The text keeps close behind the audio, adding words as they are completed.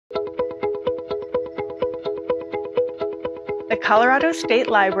The Colorado State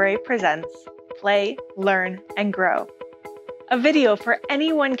Library presents Play, Learn, and Grow, a video for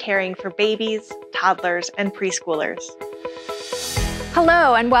anyone caring for babies, toddlers, and preschoolers.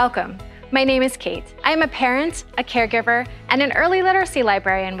 Hello and welcome. My name is Kate. I am a parent, a caregiver, and an early literacy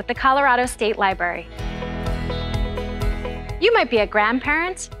librarian with the Colorado State Library. You might be a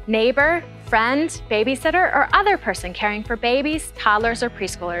grandparent, neighbor, friend, babysitter, or other person caring for babies, toddlers, or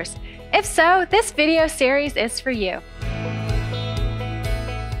preschoolers. If so, this video series is for you.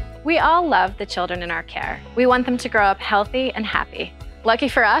 We all love the children in our care. We want them to grow up healthy and happy. Lucky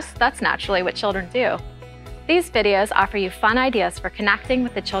for us, that's naturally what children do. These videos offer you fun ideas for connecting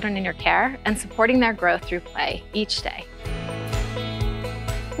with the children in your care and supporting their growth through play each day.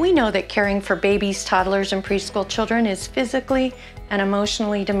 We know that caring for babies, toddlers, and preschool children is physically and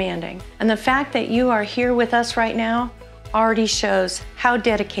emotionally demanding. And the fact that you are here with us right now already shows how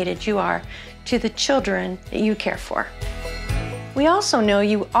dedicated you are to the children that you care for. We also know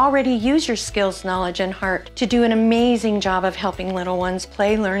you already use your skills, knowledge, and heart to do an amazing job of helping little ones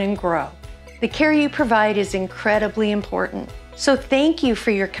play, learn, and grow. The care you provide is incredibly important. So thank you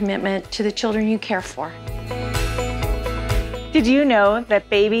for your commitment to the children you care for. Did you know that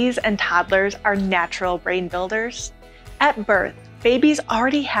babies and toddlers are natural brain builders? At birth, babies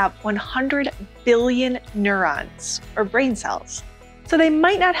already have 100 billion neurons, or brain cells. So they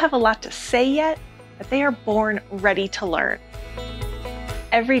might not have a lot to say yet, but they are born ready to learn.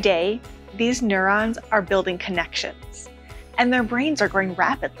 Every day, these neurons are building connections, and their brains are growing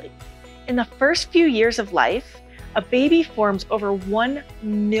rapidly. In the first few years of life, a baby forms over 1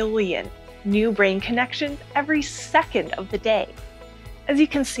 million new brain connections every second of the day. As you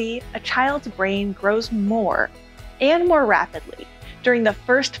can see, a child's brain grows more and more rapidly during the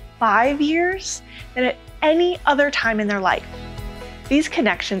first 5 years than at any other time in their life. These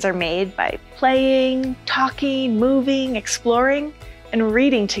connections are made by playing, talking, moving, exploring, and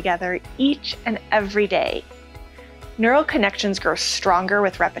reading together each and every day. Neural connections grow stronger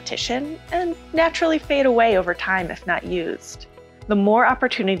with repetition and naturally fade away over time if not used. The more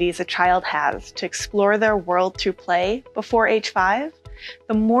opportunities a child has to explore their world through play before age 5,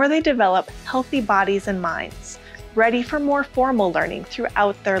 the more they develop healthy bodies and minds, ready for more formal learning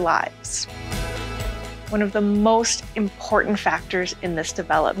throughout their lives. One of the most important factors in this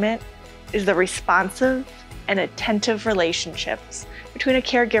development is the responsive and attentive relationships between a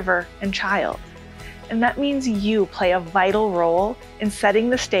caregiver and child. And that means you play a vital role in setting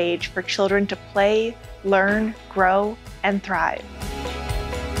the stage for children to play, learn, grow, and thrive.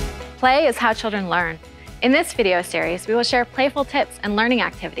 Play is how children learn. In this video series, we will share playful tips and learning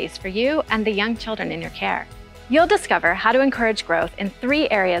activities for you and the young children in your care. You'll discover how to encourage growth in 3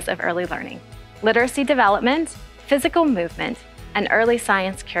 areas of early learning: literacy development, physical movement, and early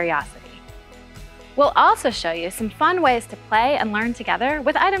science curiosity. We'll also show you some fun ways to play and learn together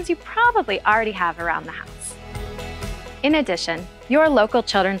with items you probably already have around the house. In addition, your local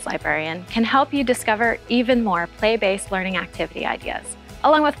children's librarian can help you discover even more play-based learning activity ideas,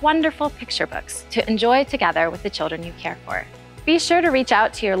 along with wonderful picture books to enjoy together with the children you care for. Be sure to reach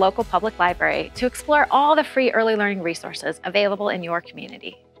out to your local public library to explore all the free early learning resources available in your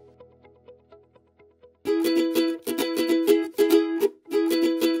community.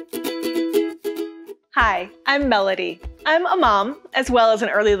 Hi, I'm Melody. I'm a mom as well as an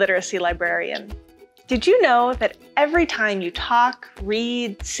early literacy librarian. Did you know that every time you talk,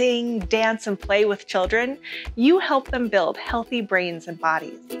 read, sing, dance, and play with children, you help them build healthy brains and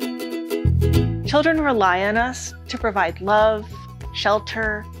bodies? Children rely on us to provide love,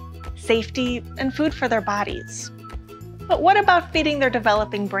 shelter, safety, and food for their bodies. But what about feeding their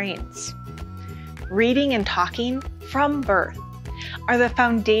developing brains? Reading and talking from birth are the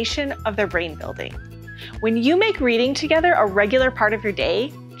foundation of their brain building. When you make reading together a regular part of your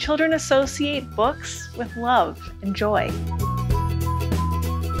day, children associate books with love and joy.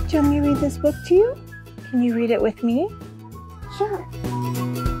 Do you want me to read this book to you? Can you read it with me? Sure.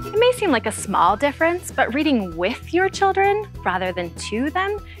 It may seem like a small difference, but reading with your children rather than to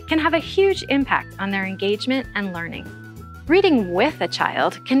them can have a huge impact on their engagement and learning. Reading with a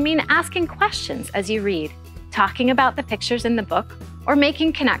child can mean asking questions as you read, talking about the pictures in the book, or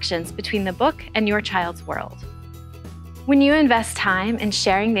making connections between the book and your child's world. When you invest time in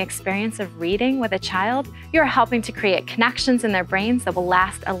sharing the experience of reading with a child, you're helping to create connections in their brains that will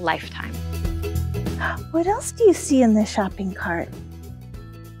last a lifetime. What else do you see in the shopping cart?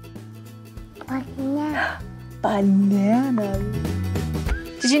 Bananas.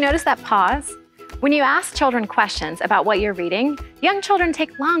 Did you notice that pause? When you ask children questions about what you're reading, young children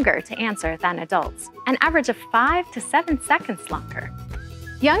take longer to answer than adults, an average of 5 to 7 seconds longer.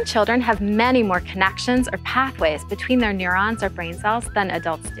 Young children have many more connections or pathways between their neurons or brain cells than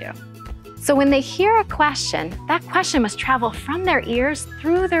adults do. So when they hear a question, that question must travel from their ears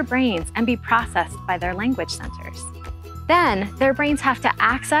through their brains and be processed by their language centers. Then, their brains have to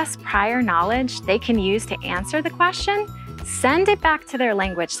access prior knowledge they can use to answer the question, send it back to their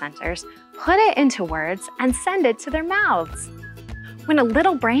language centers, put it into words, and send it to their mouths. When a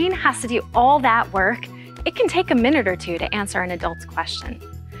little brain has to do all that work, it can take a minute or two to answer an adult's question.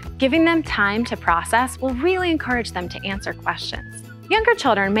 Giving them time to process will really encourage them to answer questions. Younger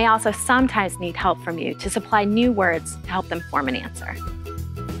children may also sometimes need help from you to supply new words to help them form an answer.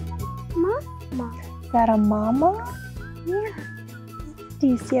 Mama. Is that a mama? Yeah. Do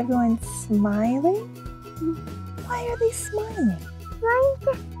you see everyone smiling? Why are they smiling?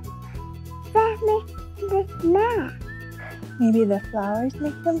 Maybe the flowers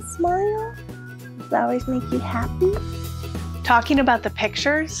make them smile? The flowers make you happy? Talking about the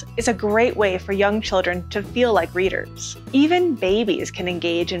pictures is a great way for young children to feel like readers. Even babies can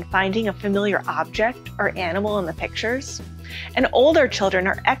engage in finding a familiar object or animal in the pictures. And older children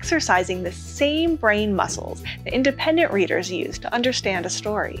are exercising the same brain muscles that independent readers use to understand a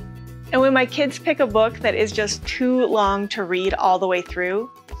story. And when my kids pick a book that is just too long to read all the way through,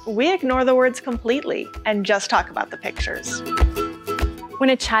 we ignore the words completely and just talk about the pictures. When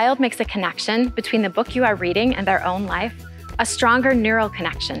a child makes a connection between the book you are reading and their own life, a stronger neural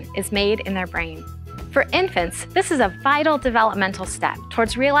connection is made in their brain. For infants, this is a vital developmental step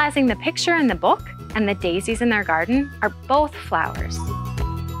towards realizing the picture in the book and the daisies in their garden are both flowers.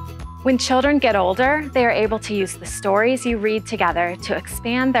 When children get older, they are able to use the stories you read together to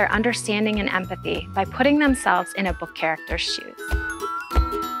expand their understanding and empathy by putting themselves in a book character's shoes.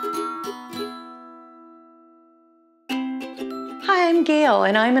 Hi, I'm Gail,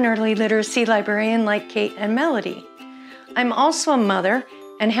 and I'm an early literacy librarian like Kate and Melody. I'm also a mother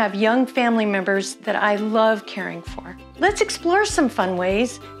and have young family members that I love caring for. Let's explore some fun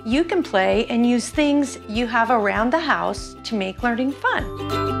ways you can play and use things you have around the house to make learning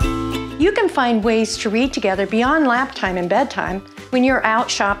fun. You can find ways to read together beyond nap time and bedtime. When you're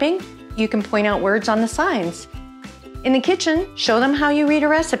out shopping, you can point out words on the signs. In the kitchen, show them how you read a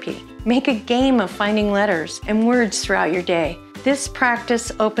recipe. Make a game of finding letters and words throughout your day. This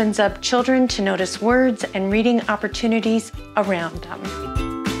practice opens up children to notice words and reading opportunities around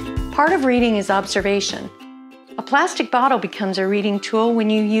them. Part of reading is observation. A plastic bottle becomes a reading tool when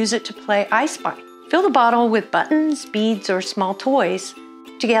you use it to play I Spy. Fill the bottle with buttons, beads, or small toys.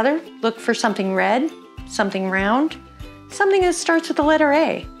 Together, look for something red, something round, something that starts with the letter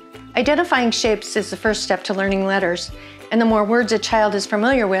A. Identifying shapes is the first step to learning letters, and the more words a child is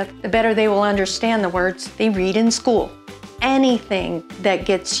familiar with, the better they will understand the words they read in school. Anything that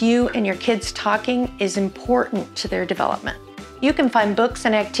gets you and your kids talking is important to their development. You can find books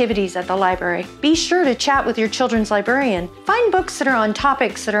and activities at the library. Be sure to chat with your children's librarian. Find books that are on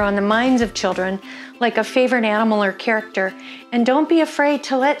topics that are on the minds of children, like a favorite animal or character, and don't be afraid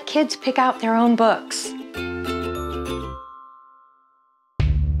to let kids pick out their own books.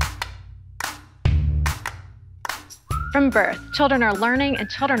 From birth, children are learning and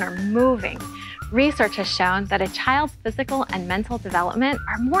children are moving. Research has shown that a child's physical and mental development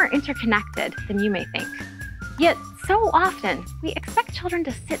are more interconnected than you may think. Yet, so often, we expect children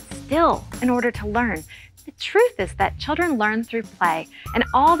to sit still in order to learn. The truth is that children learn through play, and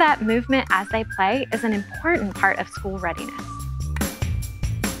all that movement as they play is an important part of school readiness.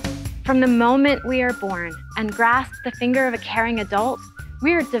 From the moment we are born and grasp the finger of a caring adult,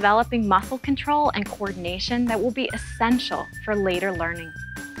 we are developing muscle control and coordination that will be essential for later learning.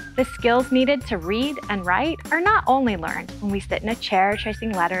 The skills needed to read and write are not only learned when we sit in a chair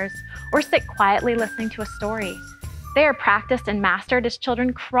tracing letters or sit quietly listening to a story. They are practiced and mastered as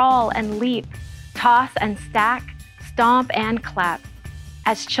children crawl and leap, toss and stack, stomp and clap.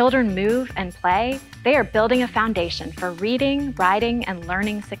 As children move and play, they are building a foundation for reading, writing, and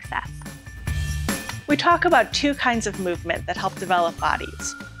learning success. We talk about two kinds of movement that help develop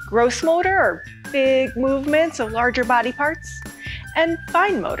bodies: gross motor, or big movements of larger body parts, and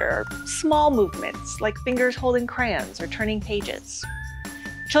fine motor, or small movements like fingers holding crayons or turning pages.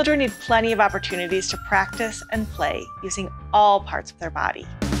 Children need plenty of opportunities to practice and play using all parts of their body.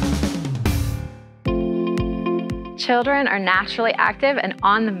 Children are naturally active and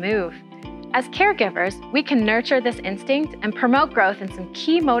on the move. As caregivers, we can nurture this instinct and promote growth in some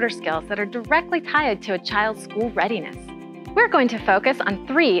key motor skills that are directly tied to a child's school readiness. We're going to focus on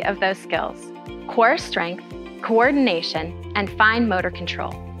 3 of those skills: core strength, coordination, and fine motor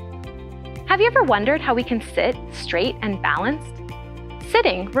control. Have you ever wondered how we can sit straight and balanced?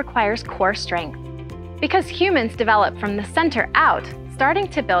 Sitting requires core strength. Because humans develop from the center out, starting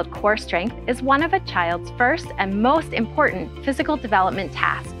to build core strength is one of a child's first and most important physical development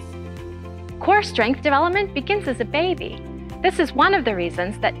tasks. Core strength development begins as a baby. This is one of the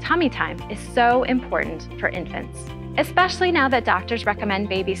reasons that tummy time is so important for infants. Especially now that doctors recommend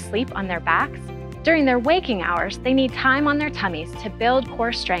babies sleep on their backs, during their waking hours, they need time on their tummies to build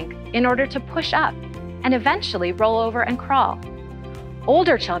core strength in order to push up and eventually roll over and crawl.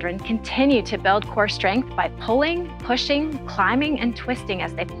 Older children continue to build core strength by pulling, pushing, climbing, and twisting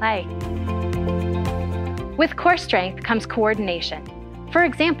as they play. With core strength comes coordination. For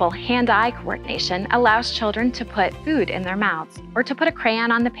example, hand-eye coordination allows children to put food in their mouths or to put a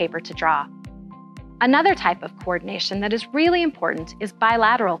crayon on the paper to draw. Another type of coordination that is really important is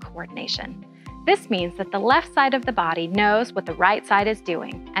bilateral coordination. This means that the left side of the body knows what the right side is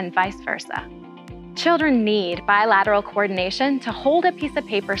doing, and vice versa. Children need bilateral coordination to hold a piece of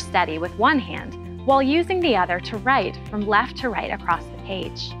paper steady with one hand while using the other to write from left to right across the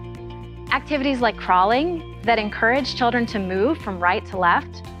page. Activities like crawling that encourage children to move from right to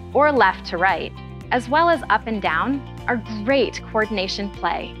left or left to right, as well as up and down, are great coordination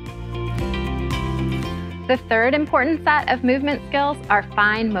play. The third important set of movement skills are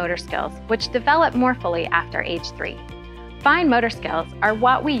fine motor skills, which develop more fully after age 3. Fine motor skills are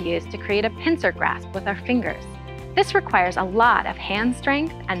what we use to create a pincer grasp with our fingers. This requires a lot of hand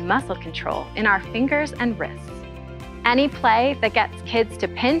strength and muscle control in our fingers and wrists. Any play that gets kids to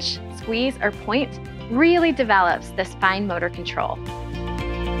pinch, squeeze, or point really develops this fine motor control.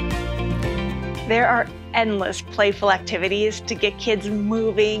 There are endless playful activities to get kids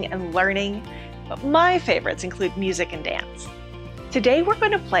moving and learning, but my favorites include music and dance. Today we're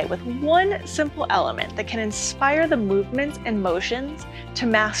going to play with one simple element that can inspire the movements and motions to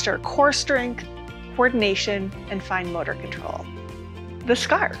master core strength, coordination, and fine motor control. The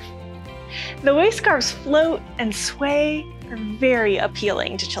scarf. The way scarves float and sway are very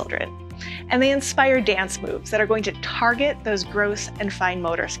appealing to children, and they inspire dance moves that are going to target those gross and fine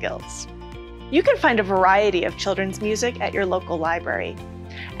motor skills. You can find a variety of children's music at your local library,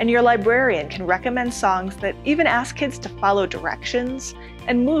 and your librarian can recommend songs that even ask kids to follow directions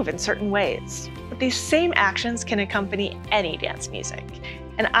and move in certain ways. But these same actions can accompany any dance music,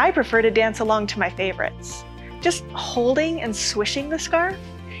 and I prefer to dance along to my favorites. Just holding and swishing the scarf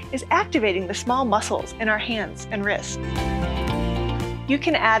is activating the small muscles in our hands and wrists. You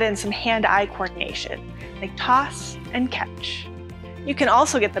can add in some hand-eye coordination, like toss and catch. You can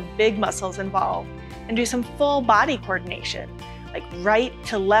also get the big muscles involved and do some full body coordination, like right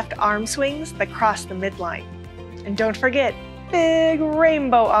to left arm swings that cross the midline. And don't forget, big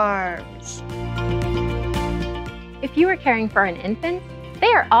rainbow arms. If you are caring for an infant,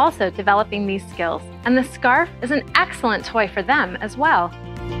 they are also developing these skills, and the scarf is an excellent toy for them as well.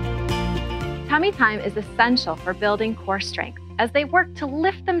 Tummy time is essential for building core strength as they work to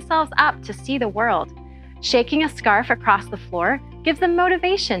lift themselves up to see the world. Shaking a scarf across the floor gives them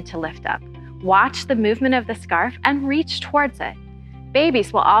motivation to lift up. Watch the movement of the scarf and reach towards it.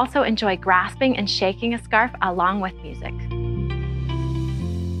 Babies will also enjoy grasping and shaking a scarf along with music.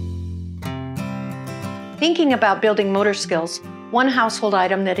 Thinking about building motor skills, one household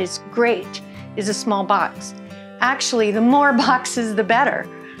item that is great is a small box. Actually, the more boxes, the better.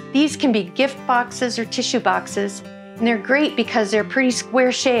 These can be gift boxes or tissue boxes, and they're great because they're pretty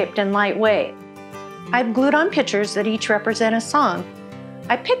square-shaped and lightweight. I've glued on pictures that each represent a song.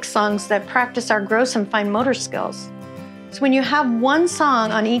 I pick songs that practice our gross and fine motor skills. So when you have one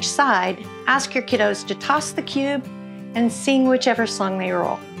song on each side, ask your kiddos to toss the cube and sing whichever song they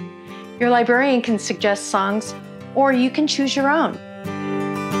roll. Your librarian can suggest songs, or you can choose your own.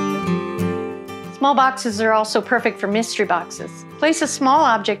 Small boxes are also perfect for mystery boxes. Place a small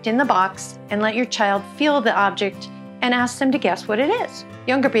object in the box and let your child feel the object and ask them to guess what it is.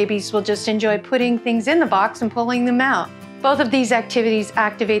 Younger babies will just enjoy putting things in the box and pulling them out. Both of these activities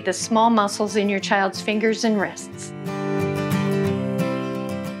activate the small muscles in your child's fingers and wrists.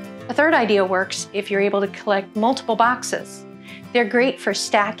 A third idea works if you're able to collect multiple boxes. They're great for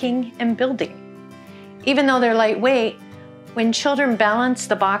stacking and building. Even though they're lightweight, when children balance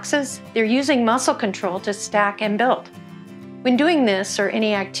the boxes, they're using muscle control to stack and build. When doing this or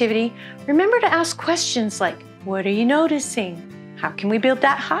any activity, remember to ask questions like, what are you noticing? How can we build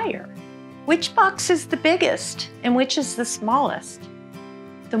that higher? Which box is the biggest and which is the smallest?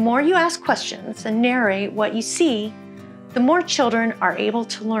 The more you ask questions and narrate what you see, the more children are able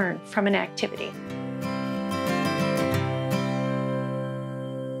to learn from an activity.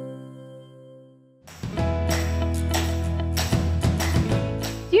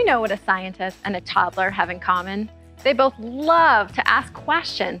 Do you know what a scientist and a toddler have in common? They both love to ask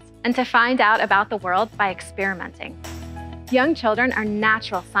questions and to find out about the world by experimenting. Young children are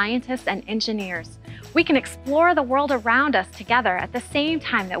natural scientists and engineers. We can explore the world around us together at the same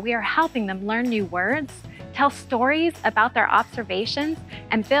time that we are helping them learn new words, tell stories about their observations,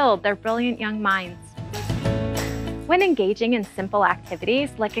 and build their brilliant young minds. When engaging in simple activities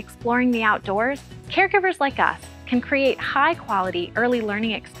like exploring the outdoors, caregivers like us can create high-quality early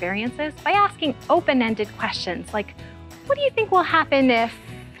learning experiences by asking open-ended questions like, what do you think will happen if?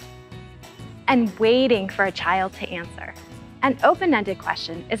 And waiting for a child to answer. An open-ended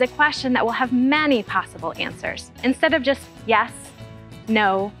question is a question that will have many possible answers, instead of just yes,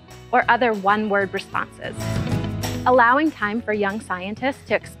 no, or other one-word responses. Allowing time for young scientists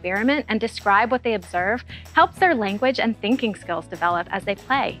to experiment and describe what they observe helps their language and thinking skills develop as they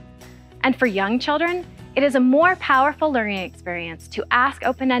play. And for young children, it is a more powerful learning experience to ask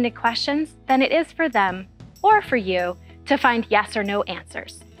open-ended questions than it is for them, or for you, to find yes or no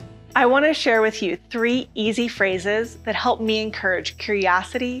answers. I want to share with you 3 easy phrases that help me encourage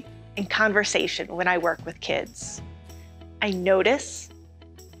curiosity and conversation when I work with kids. I notice,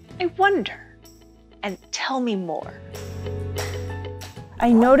 I wonder, and tell me more.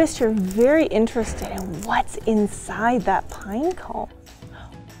 I notice you're very interested in what's inside that pine cone.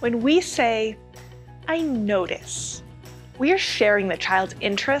 When we say, I notice, we are sharing the child's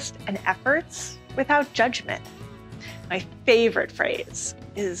interest and efforts without judgment. My favorite phrase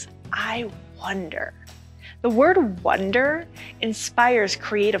is, I wonder. The word wonder inspires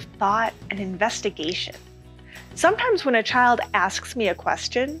creative thought and investigation. Sometimes when a child asks me a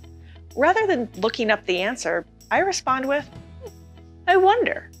question, rather than looking up the answer, I respond with, I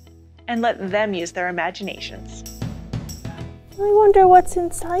wonder, and let them use their imaginations. I wonder what's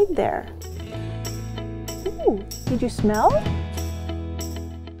inside there. Ooh, did you smell?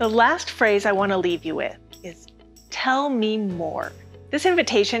 The last phrase I want to leave you with is, tell me more. This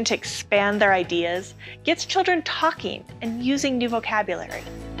invitation to expand their ideas gets children talking and using new vocabulary.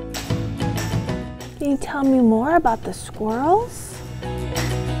 Can you tell me more about the squirrels?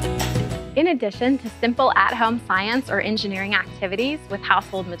 In addition to simple at-home science or engineering activities with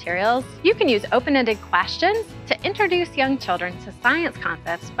household materials, you can use open-ended questions to introduce young children to science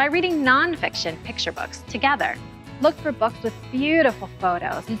concepts by reading nonfiction picture books together. Look for books with beautiful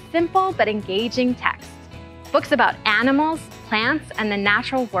photos and simple but engaging text. Books about animals, plants, and the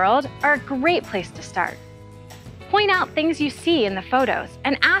natural world are a great place to start. Point out things you see in the photos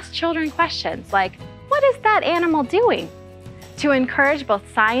and ask children questions like, what is that animal doing? To encourage both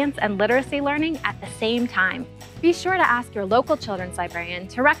science and literacy learning at the same time. Be sure to ask your local children's librarian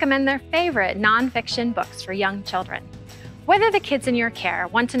to recommend their favorite nonfiction books for young children. Whether the kids in your care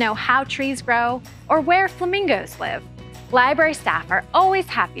want to know how trees grow or where flamingos live, library staff are always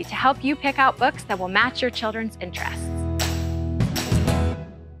happy to help you pick out books that will match your children's interests.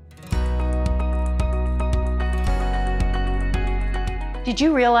 Did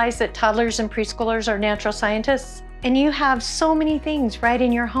you realize that toddlers and preschoolers are natural scientists? And you have so many things right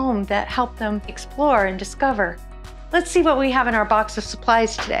in your home that help them explore and discover. Let's see what we have in our box of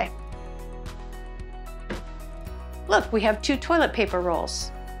supplies today. Look, we have 2 toilet paper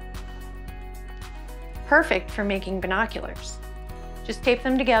rolls. Perfect for making binoculars. Just tape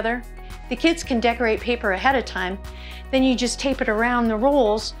them together. The kids can decorate paper ahead of time. Then you just tape it around the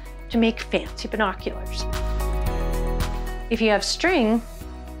rolls to make fancy binoculars. If you have string,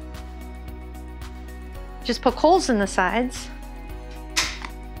 just poke holes in the sides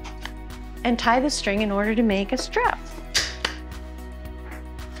and tie the string in order to make a strap.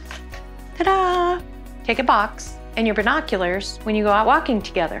 Ta-da! Take a box and your binoculars when you go out walking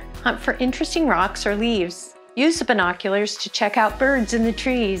together. Hunt for interesting rocks or leaves. Use the binoculars to check out birds in the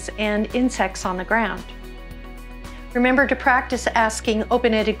trees and insects on the ground. Remember to practice asking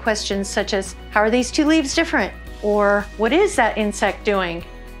open-ended questions such as, how are these 2 leaves different? Or, what is that insect doing?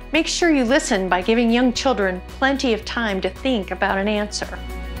 Make sure you listen by giving young children plenty of time to think about an answer.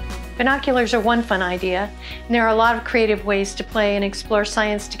 Binoculars are one fun idea, and there are a lot of creative ways to play and explore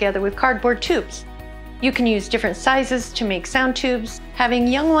science together with cardboard tubes. You can use different sizes to make sound tubes, having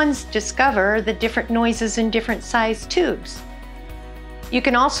young ones discover the different noises in different size tubes. You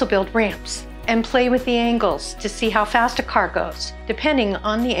can also build ramps and play with the angles to see how fast a car goes, depending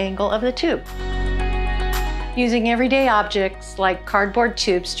on the angle of the tube. Using everyday objects like cardboard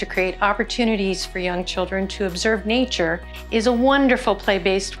tubes to create opportunities for young children to observe nature is a wonderful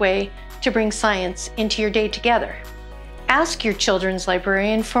play-based way to bring science into your day together. Ask your children's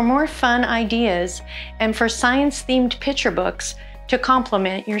librarian for more fun ideas and for science-themed picture books to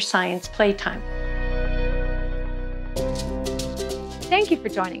complement your science playtime. Thank you for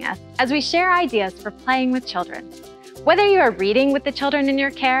joining us as we share ideas for playing with children. Whether you are reading with the children in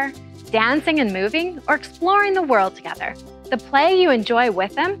your care, dancing and moving, or exploring the world together, The play you enjoy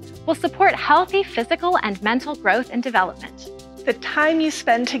with them will support healthy physical and mental growth and development. The time you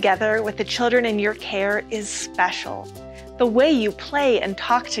spend together with the children in your care is special. The way you play and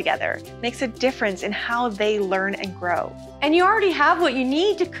talk together makes a difference in how they learn and grow. And you already have what you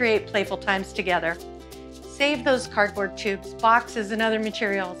need to create playful times together. Save those cardboard tubes, boxes, and other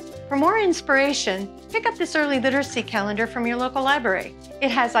materials. For more inspiration, pick up this early literacy calendar from your local library.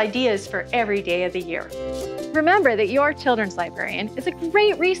 It has ideas for every day of the year. Remember that your children's librarian is a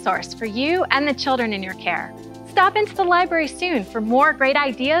great resource for you and the children in your care. Stop into the library soon for more great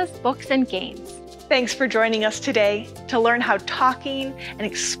ideas, books, and games. Thanks for joining us today to learn how talking and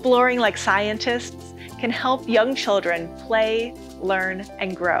exploring like scientists can help young children play, learn,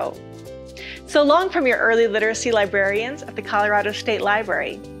 and grow. So long from your early literacy librarians at the Colorado State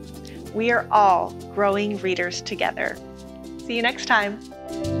Library. We are all growing readers together. See you next time.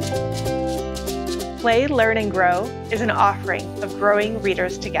 Play, Learn, and Grow is an offering of Growing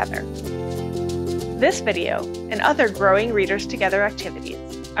Readers Together. This video and other Growing Readers Together activities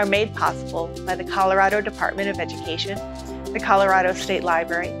are made possible by the Colorado Department of Education, the Colorado State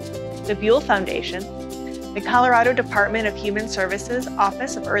Library, the Buell Foundation, the Colorado Department of Human Services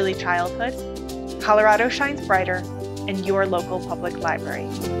Office of Early Childhood, Colorado Shines Brighter, and your local public library.